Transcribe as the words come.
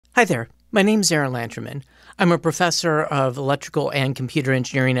Hi there, my name's Aaron Lanterman. I'm a professor of electrical and computer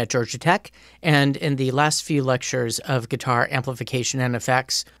engineering at Georgia Tech, and in the last few lectures of guitar amplification and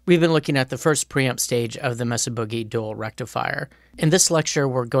effects, we've been looking at the first preamp stage of the Mesa Boogie dual rectifier. In this lecture,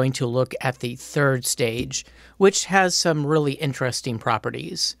 we're going to look at the third stage, which has some really interesting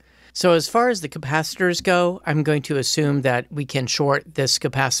properties. So as far as the capacitors go, I'm going to assume that we can short this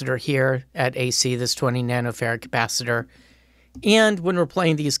capacitor here at AC, this 20 nanofarad capacitor. And when we're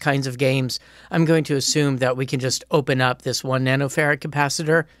playing these kinds of games, I'm going to assume that we can just open up this 1 nanofarad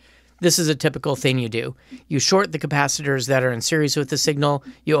capacitor. This is a typical thing you do. You short the capacitors that are in series with the signal.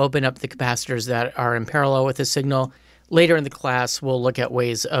 You open up the capacitors that are in parallel with the signal. Later in the class, we'll look at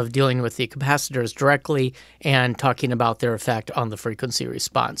ways of dealing with the capacitors directly and talking about their effect on the frequency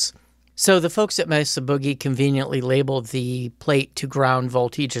response. So the folks at Mesa Boogie conveniently labeled the plate to ground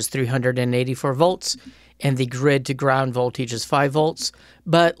voltage as 384 volts. And the grid to ground voltage is 5 volts.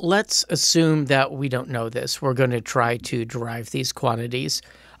 But let's assume that we don't know this. We're going to try to derive these quantities.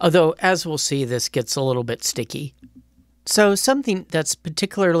 Although, as we'll see, this gets a little bit sticky. So something that's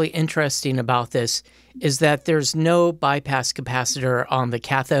particularly interesting about this is that there's no bypass capacitor on the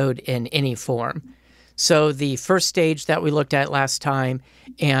cathode in any form. So the first stage that we looked at last time,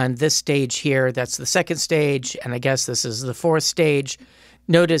 and this stage here, that's the second stage, and I guess this is the fourth stage.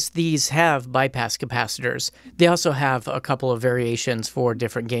 Notice these have bypass capacitors. They also have a couple of variations for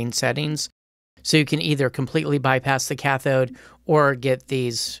different gain settings. So you can either completely bypass the cathode or get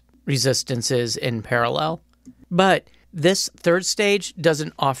these resistances in parallel. But this third stage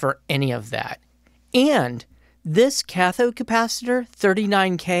doesn't offer any of that. And this cathode capacitor,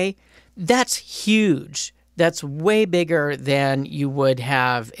 39K, that's huge. That's way bigger than you would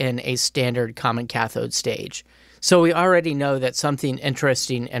have in a standard common cathode stage. So we already know that something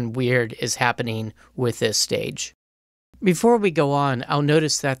interesting and weird is happening with this stage. Before we go on, I'll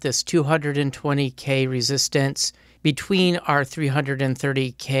notice that this 220K resistance between our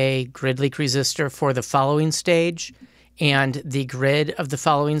 330K grid leak resistor for the following stage and the grid of the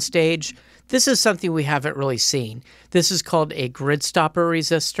following stage, this is something we haven't really seen. This is called a grid stopper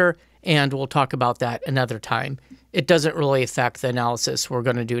resistor, and we'll talk about that another time. It doesn't really affect the analysis we're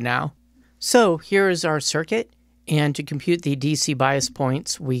going to do now. So here is our circuit. And to compute the DC bias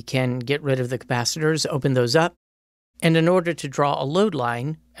points, we can get rid of the capacitors, open those up. And in order to draw a load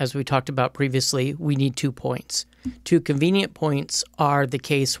line, as we talked about previously, we need 2 points. 2 convenient points are the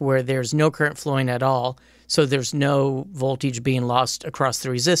case where there's no current flowing at all, so there's no voltage being lost across the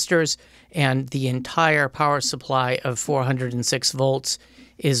resistors, and the entire power supply of 406 volts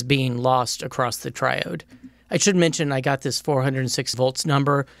is being lost across the triode. I should mention I got this 406 volts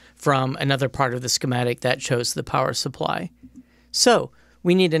number from another part of the schematic that shows the power supply. So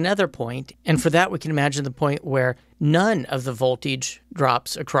we need another point, and for that we can imagine the point where none of the voltage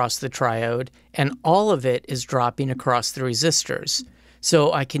drops across the triode and all of it is dropping across the resistors.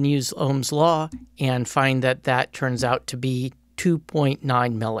 So I can use Ohm's law and find that that turns out to be 2.9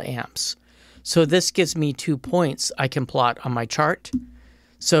 milliamps. So this gives me 2 points I can plot on my chart.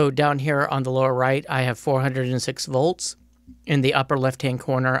 So down here on the lower right, I have 406 volts. In the upper left-hand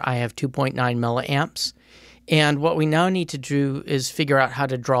corner, I have 2.9 milliamps. And what we now need to do is figure out how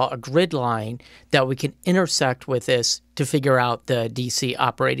to draw a grid line that we can intersect with this to figure out the DC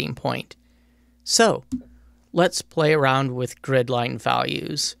operating point. So let's play around with grid line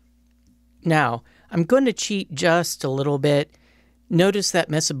values. Now, I'm going to cheat just a little bit. Notice that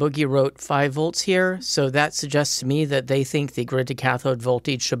Mesa Boogie wrote 5 volts here, so that suggests to me that they think the grid to cathode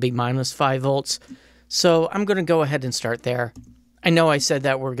voltage should be minus 5 volts. So I'm going to go ahead and start there. I know I said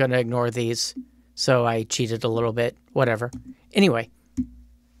that we're going to ignore these, so I cheated a little bit, whatever. Anyway,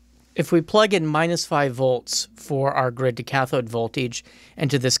 if we plug in minus 5 volts for our grid to cathode voltage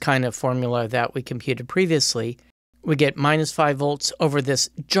into this kind of formula that we computed previously, we get minus 5 volts over this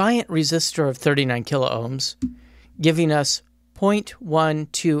giant resistor of 39 kiloohms, giving us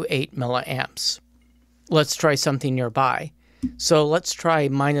 0.128 milliamps. Let's try something nearby. So let's try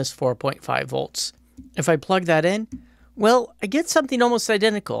minus 4.5 volts. If I plug that in, well, I get something almost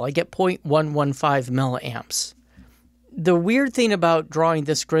identical. I get 0.115 milliamps. The weird thing about drawing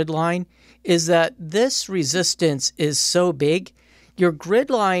this grid line is that this resistance is so big, your grid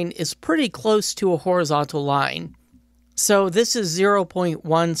line is pretty close to a horizontal line. So this is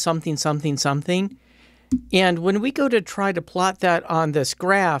 0.1 something something something. And when we go to try to plot that on this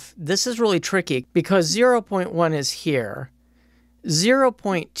graph, this is really tricky because 0.1 is here,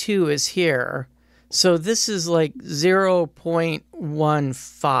 0.2 is here, so this is like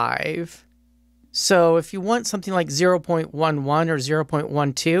 0.15. So if you want something like 0.11 or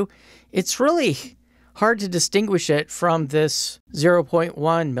 0.12, it's really hard to distinguish it from this 0.1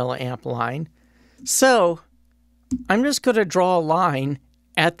 milliamp line. So I'm just going to draw a line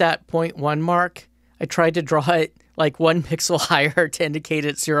at that 0.1 mark. I tried to draw it like 1 pixel higher to indicate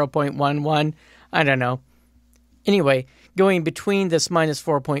it's 0.11. I don't know. Anyway, going between this minus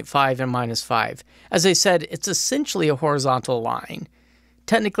 4.5 and minus 5. As I said, it's essentially a horizontal line.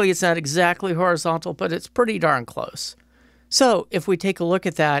 Technically, it's not exactly horizontal, but it's pretty darn close. So if we take a look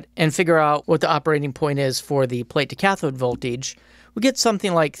at that and figure out what the operating point is for the plate to cathode voltage, we get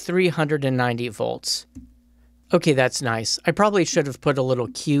something like 390 volts. Okay, that's nice. I probably should have put a little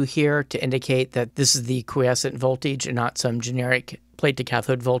Q here to indicate that this is the quiescent voltage and not some generic plate to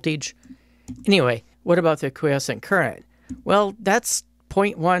cathode voltage. Anyway, what about the quiescent current? Well, that's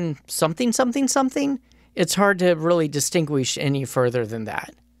 0.1 something something something. It's hard to really distinguish any further than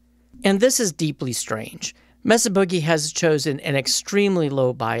that. And this is deeply strange. Mesa Boogie has chosen an extremely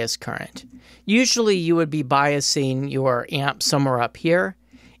low bias current. Usually you would be biasing your amp somewhere up here.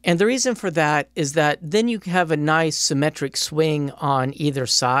 And the reason for that is that then you have a nice symmetric swing on either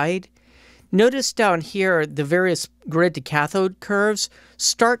side. Notice down here, the various grid to cathode curves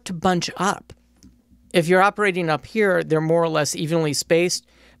start to bunch up. If you're operating up here, they're more or less evenly spaced.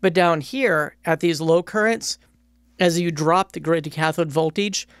 But down here, at these low currents, as you drop the grid to cathode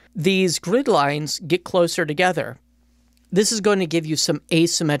voltage, these grid lines get closer together. This is going to give you some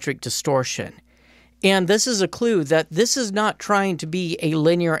asymmetric distortion. And this is a clue that this is not trying to be a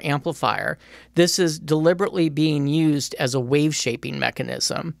linear amplifier. This is deliberately being used as a wave shaping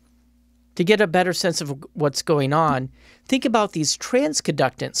mechanism. To get a better sense of what's going on, think about these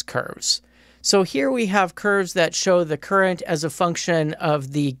transconductance curves. So here we have curves that show the current as a function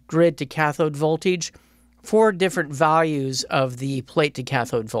of the grid to cathode voltage for different values of the plate to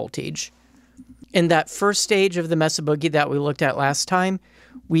cathode voltage. In that first stage of the Mesa Boogie that we looked at last time,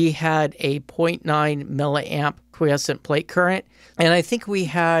 we had a 0.9 milliamp quiescent plate current, and I think we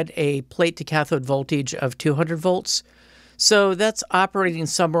had a plate to cathode voltage of 200 volts. So that's operating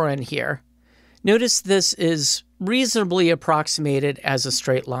somewhere in here. Notice this is reasonably approximated as a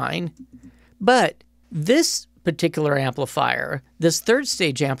straight line. But this particular amplifier, this third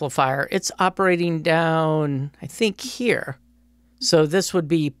stage amplifier, it's operating down, I think, here. So this would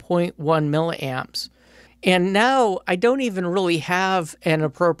be 0.1 milliamps. And now I don't even really have an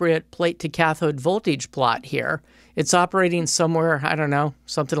appropriate plate to cathode voltage plot here. It's operating somewhere, I don't know,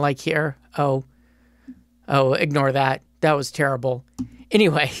 something like here. Oh, ignore that. That was terrible.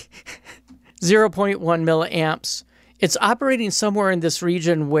 Anyway, 0.1 milliamps. It's operating somewhere in this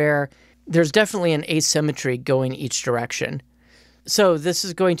region where there's definitely an asymmetry going each direction. So this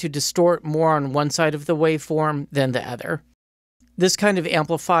is going to distort more on one side of the waveform than the other. This kind of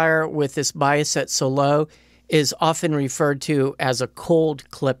amplifier with this bias set so low is often referred to as a cold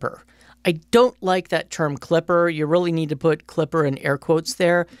clipper. I don't like that term clipper. You really need to put clipper in air quotes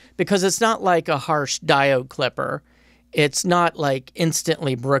there because it's not like a harsh diode clipper. It's not like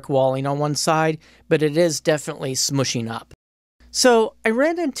instantly brick walling on one side, but it is definitely smushing up. So I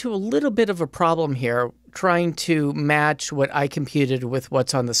ran into a little bit of a problem here trying to match what I computed with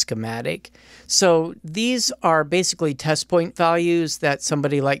what's on the schematic. So these are basically test point values that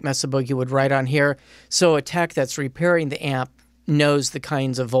somebody like Mesa Boogie would write on here. So a tech that's repairing the amp knows the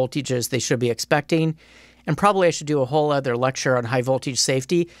kinds of voltages they should be expecting. And probably I should do a whole other lecture on high voltage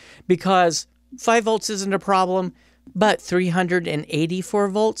safety because 5 volts isn't a problem, but 384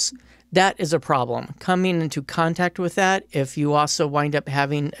 volts, that is a problem. Coming into contact with that, if you also wind up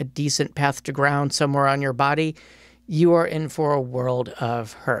having a decent path to ground somewhere on your body, you are in for a world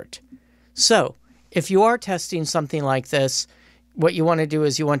of hurt. So, if you are testing something like this, what you want to do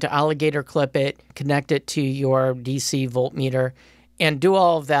is you want to alligator clip it, connect it to your DC voltmeter, and do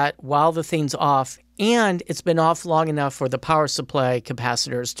all of that while the thing's off, and it's been off long enough for the power supply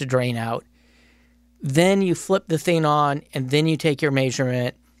capacitors to drain out. Then you flip the thing on, and then you take your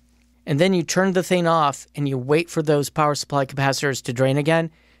measurement, and then you turn the thing off and you wait for those power supply capacitors to drain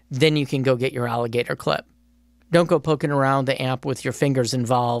again, then you can go get your alligator clip. Don't go poking around the amp with your fingers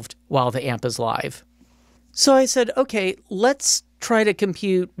involved while the amp is live. So I said, okay, let's try to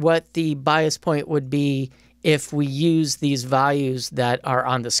compute what the bias point would be if we use these values that are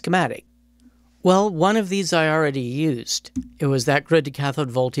on the schematic. Well, one of these I already used. It was that grid to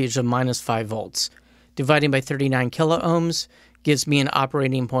cathode voltage of minus 5 volts. Dividing by 39 kiloohms gives me an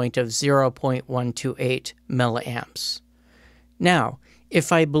operating point of 0.128 milliamps. Now,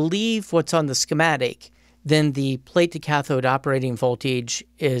 if I believe what's on the schematic, then the plate to cathode operating voltage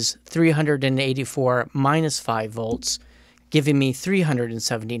is 384 minus 5 volts, giving me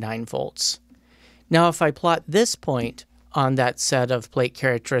 379 volts. Now, if I plot this point on that set of plate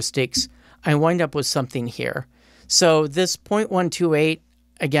characteristics, I wind up with something here. So this 0.128,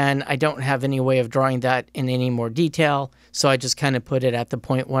 again, I don't have any way of drawing that in any more detail, so I just kind of put it at the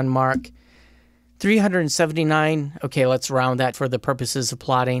 0.1 mark. 379, okay, let's round that for the purposes of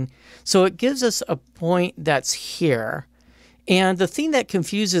plotting. So it gives us a point that's here. And the thing that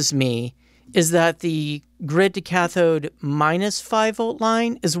confuses me is that the grid to cathode minus 5 volt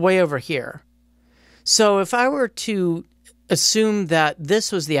line is way over here. So if I were to assume that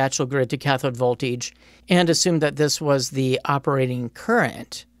this was the actual grid to cathode voltage and assume that this was the operating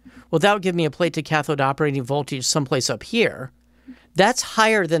current, well, that would give me a plate to cathode operating voltage someplace up here. That's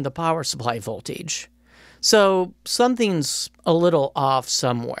higher than the power supply voltage. So something's a little off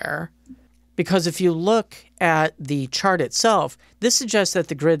somewhere. Because if you look at the chart itself, this suggests that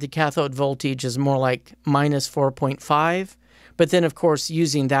the grid to cathode voltage is more like minus 4.5. But then, of course,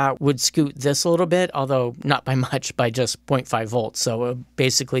 using that would scoot this a little bit, although not by much, by just 0.5 volts. So it would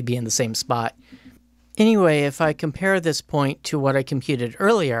basically be in the same spot. Anyway, if I compare this point to what I computed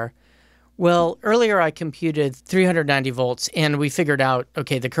earlier, well, earlier I computed 390 volts, and we figured out,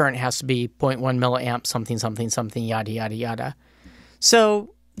 okay, the current has to be 0.1 milliamp, something, something, something, yada, yada, yada.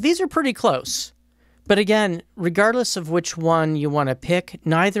 So these are pretty close. But again, regardless of which one you want to pick,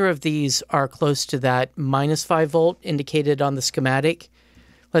 neither of these are close to that minus 5 volt indicated on the schematic.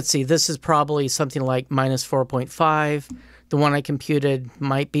 Let's see, this is probably something like minus 4.5. The one I computed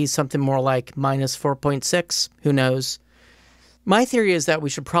might be something more like minus 4.6. Who knows? My theory is that we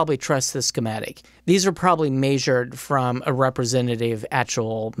should probably trust the schematic. These are probably measured from a representative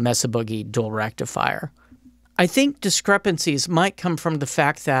actual Mesa Boogie dual rectifier. I think discrepancies might come from the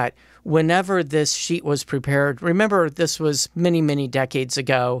fact that whenever this sheet was prepared, remember this was many, many decades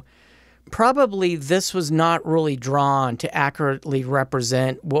ago, probably this was not really drawn to accurately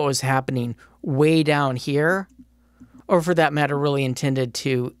represent what was happening way down here, or for that matter, really intended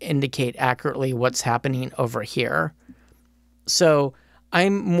to indicate accurately what's happening over here. So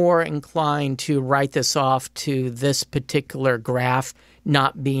I'm more inclined to write this off to this particular graph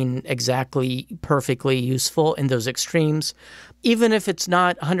not being exactly perfectly useful in those extremes. Even if it's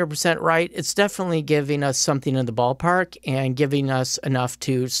not 100% right, it's definitely giving us something in the ballpark and giving us enough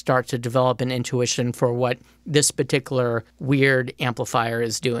to start to develop an intuition for what this particular weird amplifier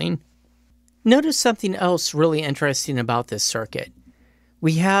is doing. Notice something else really interesting about this circuit.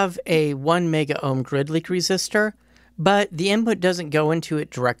 We have a 1 mega ohm grid leak resistor, but the input doesn't go into it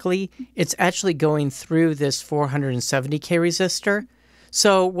directly. It's actually going through this 470K resistor.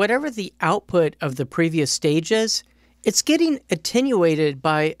 So whatever the output of the previous stage is, it's getting attenuated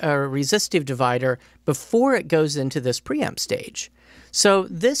by a resistive divider before it goes into this preamp stage. So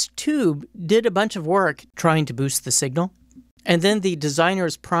this tube did a bunch of work trying to boost the signal, and then the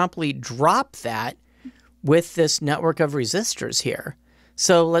designers promptly dropped that with this network of resistors here.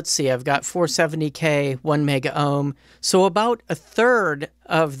 So let's see, I've got 470K, 1 mega ohm. So about a third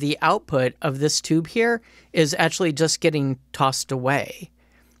of the output of this tube here is actually just getting tossed away.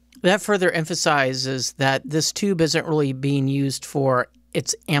 That further emphasizes that this tube isn't really being used for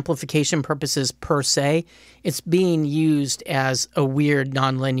its amplification purposes per se. It's being used as a weird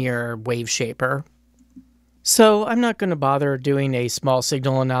nonlinear wave shaper. So I'm not going to bother doing a small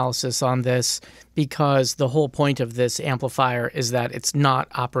signal analysis on this because the whole point of this amplifier is that it's not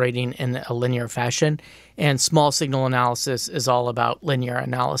operating in a linear fashion, and small signal analysis is all about linear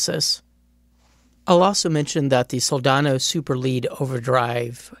analysis. I'll also mention that the Soldano Super Lead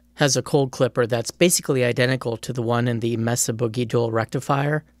Overdrive has a cold clipper that's basically identical to the one in the Mesa Boogie dual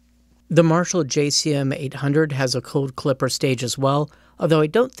rectifier. The Marshall JCM 800 has a cold clipper stage as well, although I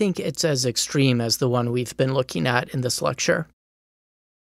don't think it's as extreme as the one we've been looking at in this lecture.